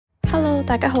Hello，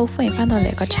 大家好，歡迎返到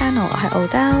嚟個 channel， 我係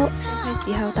Odelle， 係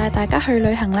時候帶大家去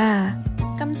旅行啦。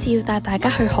今次要帶大家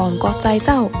去韓國濟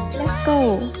州 ，Let's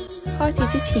go！ 開始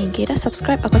之前記得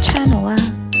subscribe 我個 channel 啊。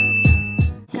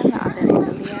今日我哋嚟到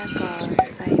呢一個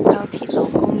濟州鐵路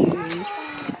公園，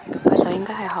咁咧就應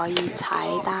該係可以踩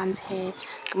單車，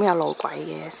咁有路軌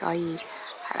嘅，所以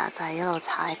係啦，就係一路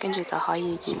踩，跟住就可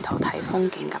以沿途睇風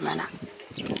景咁樣啦。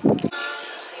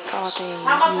我哋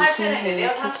預先去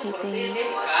KKday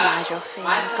買咗飛，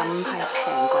咁係平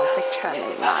過即場嚟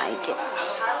買嘅。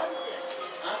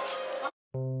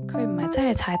佢唔係真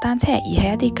係踩單車，而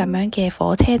係一啲咁樣嘅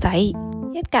火車仔，一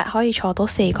格可以坐到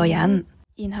4個人，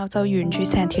然後就沿住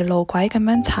成條路軌咁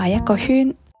樣踩一個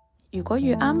圈。如果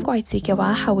遇啱季節嘅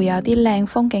話，係會有啲靚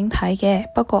風景睇嘅。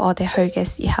不過我哋去嘅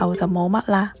時候就冇乜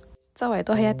啦，周圍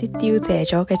都係一啲凋謝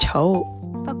咗嘅草，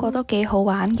不過都幾好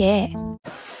玩嘅。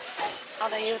我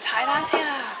哋要踩單車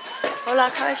啦！好啦，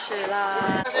開始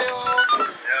啦！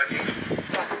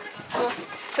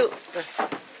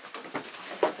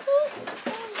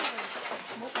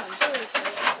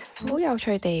好有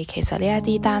趣地，其實呢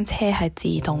一啲單車係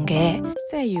自動嘅，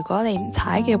即係如果你唔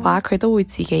踩嘅話，佢都會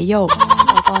自己喐，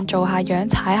就當做下樣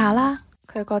踩下啦。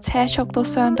佢個車速都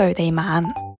相對地慢，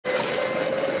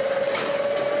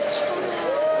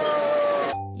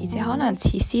而且可能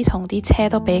設施同啲車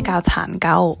都比較殘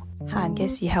舊。行嘅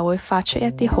時候會發出一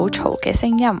啲好嘈嘅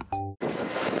聲音，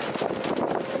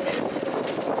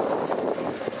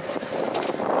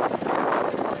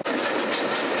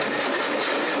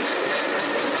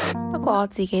不過我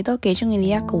自己都幾鍾意呢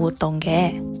一個活動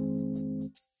嘅。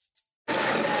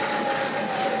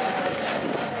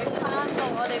返到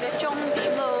我哋嘅終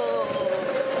點咯，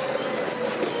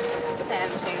成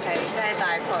程係即係大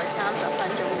概30分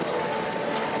鐘。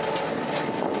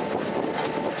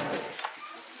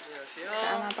啱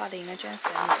啱8點嗰張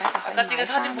相，而家就可以買返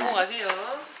啦。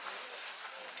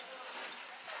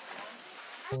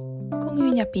公園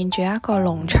入邊仲有一個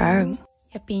農場，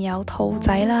入邊有兔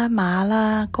仔啦、馬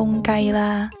啦、公雞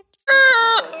啦，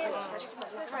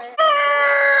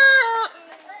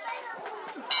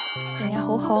仲有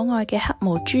好可愛嘅黑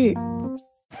毛豬，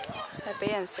係俾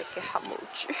人食嘅黑毛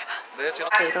豬。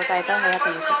嚟到濟州係一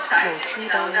定要食黑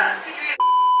毛豬啦。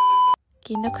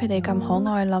見到佢哋咁可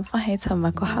愛，諗返起尋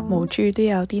日個黑毛豬都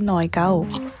有啲內疚。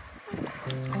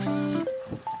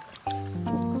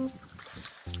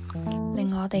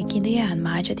另外我哋見到有人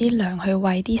買咗啲糧去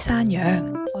餵啲山羊，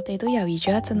我哋都猶豫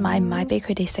咗一陣買唔買俾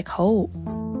佢哋食好。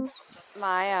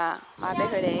買啊，買俾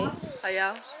佢哋。係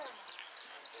啊。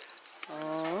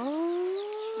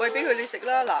餵俾佢哋食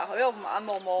啦，嗱，佢喺度眼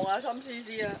望望啊，心思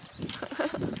思啊。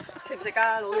食唔食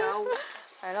啊，老友？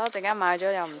係咯，陣間買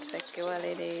咗又唔食嘅喎，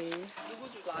你哋。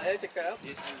嗱，有隻腳。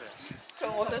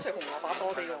我想食紅蘿蔔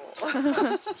多啲嘅喎。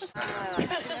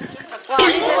哇！呢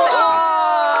隻食哇！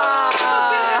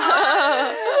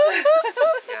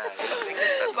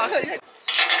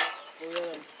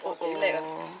哦，幾叻啊！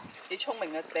幾聰明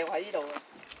啊，掉喺呢度啊！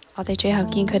我哋最後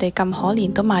見佢哋咁可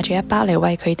憐，都買咗一包嚟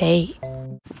餵佢哋。引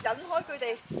開佢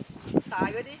哋，大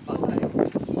嗰啲包嚟。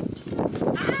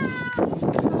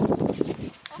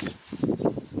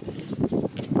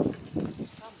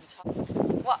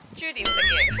哇！豬點食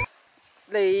嘢？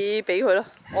你俾佢咯，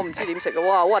我唔知點食啊！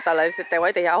哇，好核突啦！掉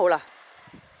喺地下好啦。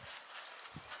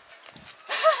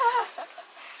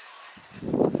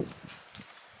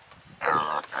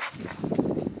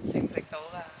食唔食到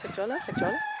㗎？食咗啦，食咗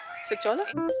啦，食咗啦。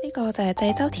呢個就係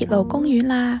濟州鐵路公園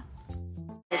啦。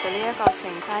嚟到呢一個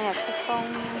城山日出峰，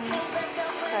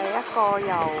佢係一個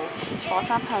由火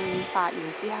山噴發完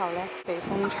之後呢，被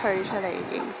風吹出嚟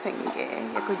形成嘅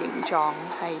一個形狀，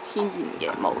係天然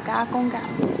嘅無加工㗎。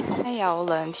有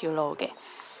2條路嘅，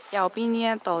右邊呢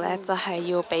一度呢，就係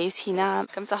要俾錢啦，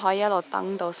咁就可以一路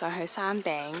登到上去山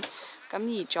頂。咁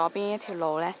而左邊一條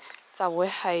路呢，就會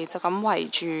係就咁圍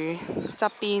住側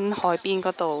邊海邊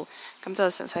嗰度，咁就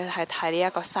純粹係睇呢一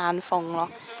個山峰咯。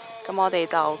咁我哋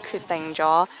就決定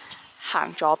咗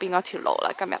行左邊嗰條路啦。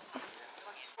今日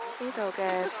呢度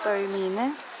嘅對面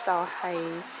呢，就係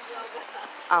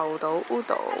牛島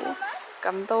Udo，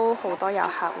 咁都好多遊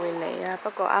客會嚟啦。不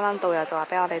過啱啱導遊就話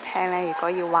俾我哋聽呢，如果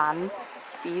要玩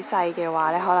仔細嘅話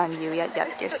呢，可能要1日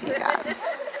嘅時間，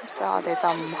所以我哋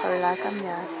就唔去啦今日。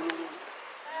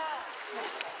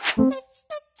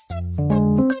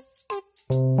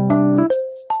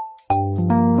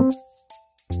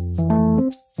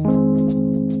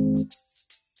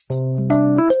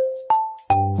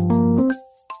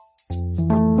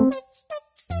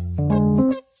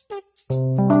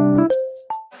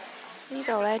呢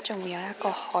度呢，仲會有一個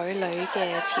個海女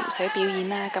嘅潛水表演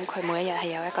啦。咁佢每一日係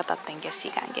有一個特定嘅時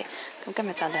間嘅。咁今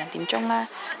日就2點鐘啦。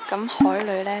咁海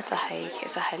女呢，就係其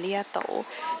實係呢一度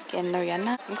嘅女人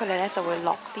啦。咁佢哋呢，就會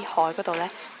落啲海嗰度呢，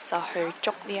就去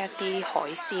捉呢一啲海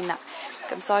鮮啦。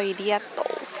咁所以呢一度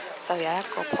就有一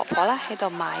個婆婆啦喺度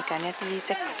賣緊一啲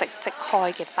即食即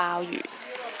開嘅鮑魚。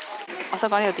我想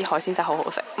講呢度啲海鮮真係好好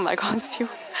食，唔係講笑。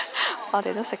我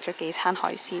哋都食咗幾餐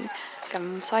海鮮，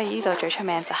咁所以呢度最出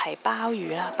名就係鮑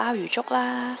魚啦、鮑魚粥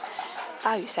啦、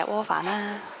鮑魚石鍋飯啦。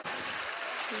呢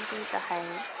啲就係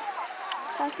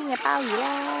新鮮嘅鮑魚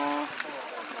啦。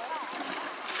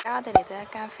而家我哋嚟到一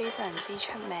間非常之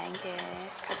出名嘅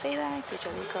cafe 啦，叫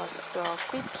做呢個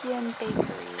Seogwipean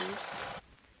Bakery。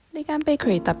呢間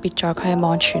bakery 特別在佢係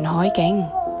望全海景，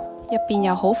入邊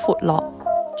又好闊落，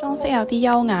裝飾有啲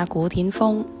優雅古典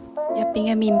風。入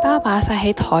邊嘅麵包擺晒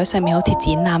喺台上面，好似展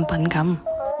覽品咁，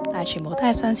但係全部都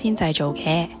係新鮮製造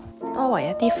嘅，多為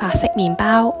一啲法式麵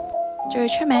包。最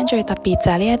出名最特別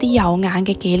就係呢一啲有眼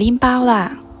嘅忌廉包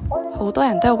啦，好多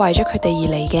人都係為咗佢哋而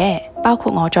嚟嘅，包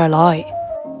括我在內。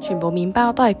全部麵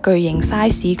包都係巨型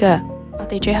size 㗎。我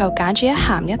哋最後揀咗一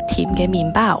鹹一甜嘅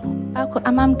麵包，包括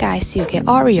啱啱介紹嘅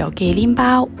Oreo 忌廉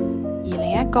包，而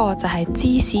另一個就係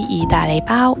芝士意大利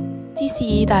包。芝士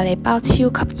意大利包超級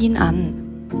煙韌，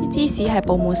啲芝士係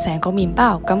佈滿成個麵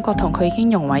包，感覺同佢已經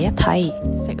融為一體，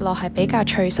食落係比較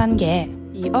脆身嘅。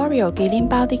而 Oreo 忌廉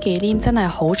包啲忌廉真係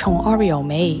好重 Oreo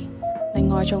味，另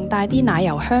外仲帶啲奶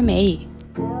油香味，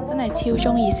真係超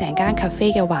中意成間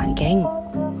cafe 嘅環境，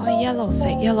可以一路食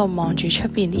一路望住出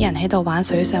邊啲人喺度玩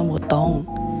水上活動。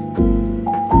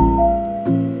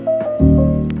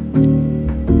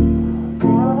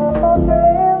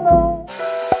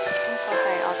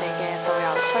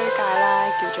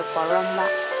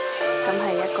Boromwat， 咁係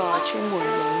一個專門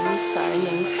影相影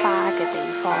花嘅地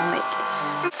方嚟嘅。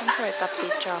咁佢哋特別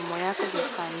在每一個月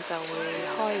份就會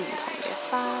開唔同嘅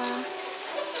花。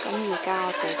咁而家我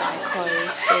哋大概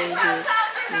4月、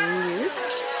5月，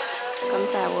咁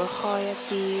就係會開一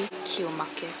啲蕎麥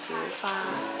嘅小花。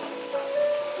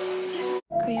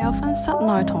佢有分室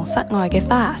內同室外嘅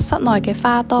花，室內嘅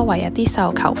花多為一啲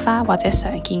繡球花或者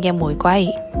常見嘅玫瑰，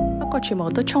不過全部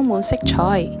都充滿色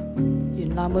彩。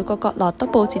原來每個角落都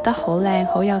佈置得好靚，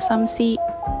好有心思，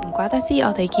唔怪得知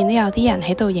我哋見到有啲人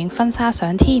喺度影婚紗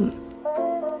相添。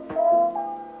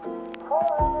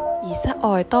而室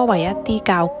外多為一啲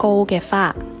較高嘅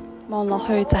花，望落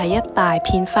去就係一大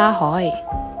片花海，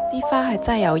啲花係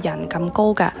真係有人咁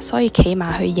高㗎，所以企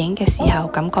埋去影嘅時候，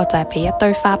感覺就係被一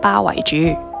堆花包圍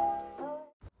住。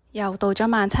又到咗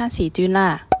晚餐時段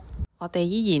啦，我哋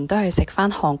依然都係食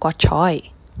返韓國菜。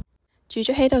住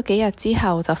咗喺度幾日之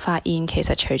後，就發現其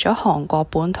實除咗韓國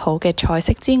本土嘅菜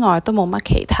式之外，都冇乜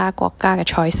其他國家嘅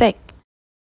菜式。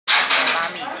媽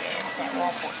咪嘅石鍋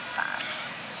拌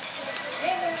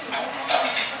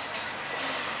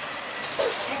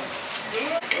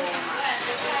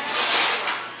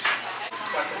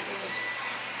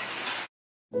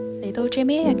飯，嚟到最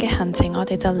尾一日嘅行程，我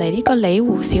哋就嚟呢個梨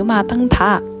湖小馬燈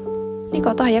塔。呢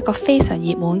個都係一個非常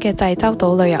熱門嘅濟州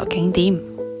島旅遊景點。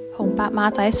紅白馬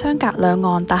仔相隔兩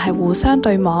岸，但係互相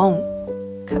對望，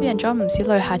吸引咗唔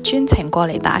少旅客專程過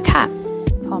嚟打卡。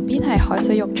旁邊係海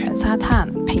水浴場沙灘，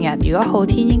平日如果好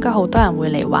天，應該好多人會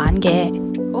嚟玩嘅。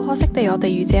好可惜地，我哋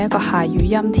遇正一個下雨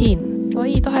陰天，所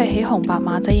以都係喺紅白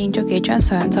馬仔影咗幾張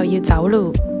相就要走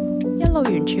咯。一路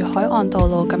沿住海岸道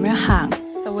路咁樣行，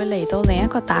就會嚟到另一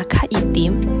個打卡熱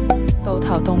點——道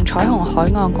頭洞彩虹海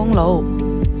岸公路。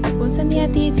本身呢一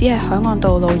啲只係海岸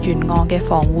道路沿岸嘅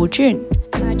防護磚，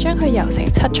但係將佢油成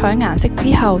七彩顏色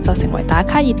之後，就成為打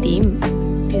卡熱點。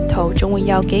沿途仲會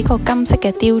有幾個金色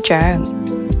嘅雕像，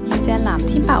遇正藍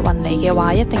天白雲嚟嘅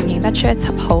話，一定影得出一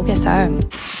輯好嘅相。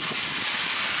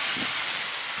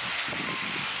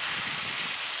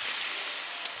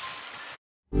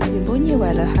原本以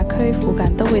為旅客區附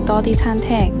近都會多啲餐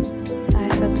廳，但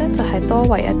係實質就係多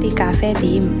為一啲咖啡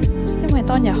店。因為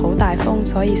當日好大風，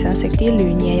所以想食啲暖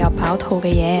嘢又飽肚嘅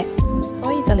嘢，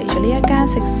所以就嚟咗呢一間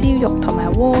食燒肉同埋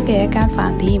鍋嘅一間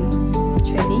飯店，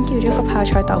隨便叫咗個泡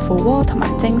菜豆腐鍋同埋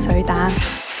蒸水蛋。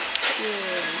食完，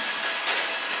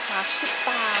辣死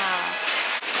吧！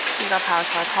呢個泡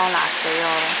菜湯辣死我，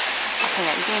我平日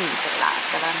已經唔食辣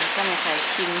噶啦，今日係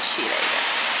kimchi嚟嘅，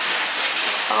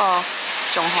不過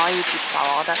仲可以接受，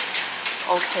我覺得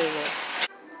OK 嘅。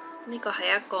呢個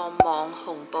係一個網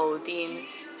紅布店。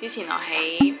之前我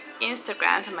喺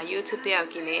Instagram 同埋 YouTube 都有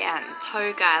見到有人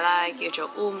推介啦，叫做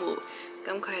Umu，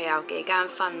 咁佢係有幾間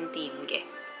分店嘅。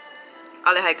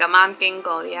我哋係咁啱經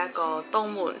過呢一個東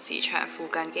門市場附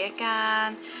近嘅一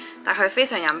間，但佢非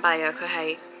常隱蔽嘅，佢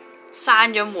係閂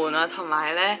咗門啦，同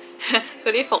埋呢，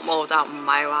嗰啲服務就唔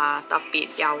係話特別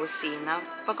友善啦。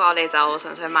不過我哋就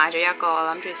純粹買咗一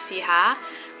個，諗住試下。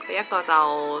佢一個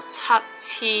就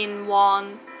7000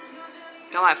 won，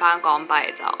 咁為翻港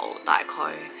幣就大概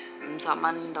50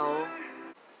蚊到。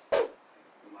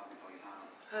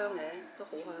香嘅，都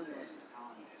好香嘅。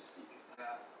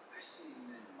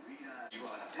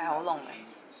係好濃嘅，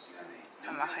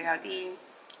係咪？佢有啲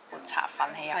抹茶粉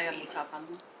喺入邊。係啊，抹茶粉。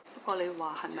不過你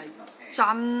話係咪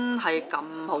真係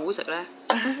咁好食呢？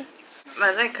唔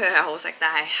係，即係佢係好食，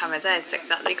但係係咪真係值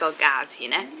得呢個價錢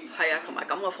呢？係啊，同埋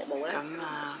咁嘅服務呢？咁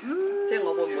啊，即係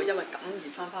我會唔會因為咁而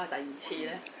翻去第二次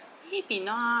呢？呢邊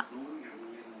啦，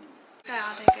都係我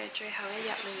哋嘅最後一日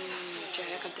啦，最後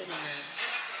一個 dinner。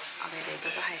我哋嚟到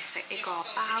都係食呢個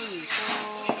鮑魚糕。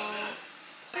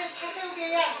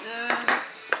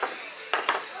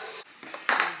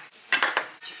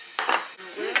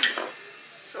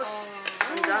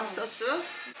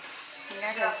點解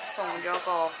佢送咗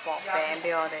個薄餅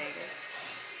俾我哋嘅？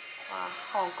哇！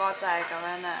韓國就係咁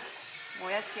樣啦，每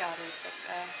一次我哋食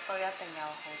咧都一定有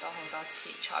好多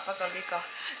前菜，不過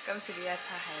今次呢一餐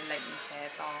係零舍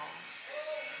多。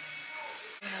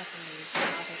之後就嚟食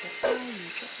我哋嘅鮑魚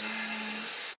粥啦。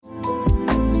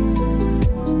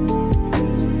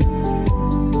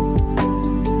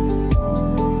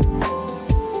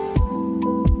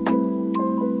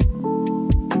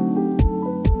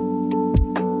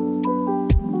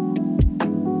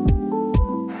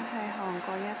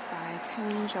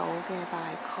大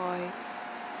概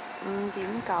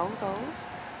5.9度，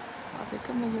我哋今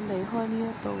日要離開呢一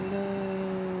度啦，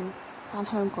返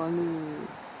香港啦，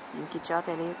完結咗我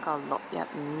哋呢個6日5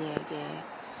夜嘅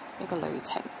一個旅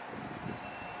程。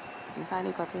剩翻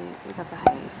呢個啫，呢個就係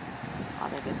我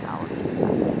哋嘅酒店啦。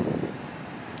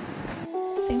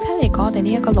整體嚟講，我哋呢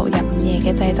一個6日5夜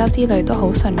嘅濟州之旅都好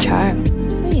順暢。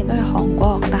雖然都係韓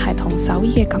國，但係同首爾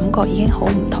嘅感覺已經好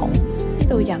唔同。呢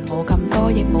度人冇咁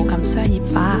多，亦冇咁商業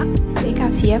化，比較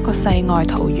似一個世外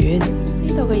桃源。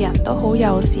呢度嘅人都好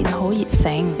友善，好熱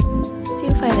誠。消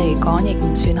費嚟講亦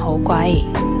唔算好貴，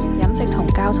飲食同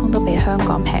交通都比香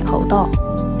港平好多。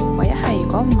唯一係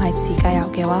如果唔係自駕遊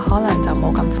嘅話，可能就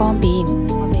冇咁方便。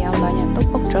我哋有2日都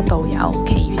book 咗導遊，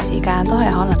其餘時間都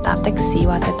係可能搭的士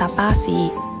或者搭巴士。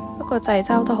不過濟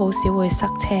州都好少會塞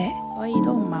車，所以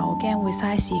都唔係好驚會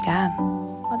嘥時間。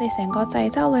我哋成個濟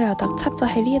州旅遊特輯就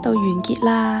喺呢一度完結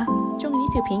啦！鍾意呢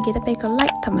條片記得俾個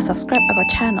like 同埋 subscribe 我個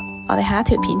channel， 我哋下一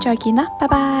條片再見啦，拜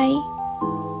拜！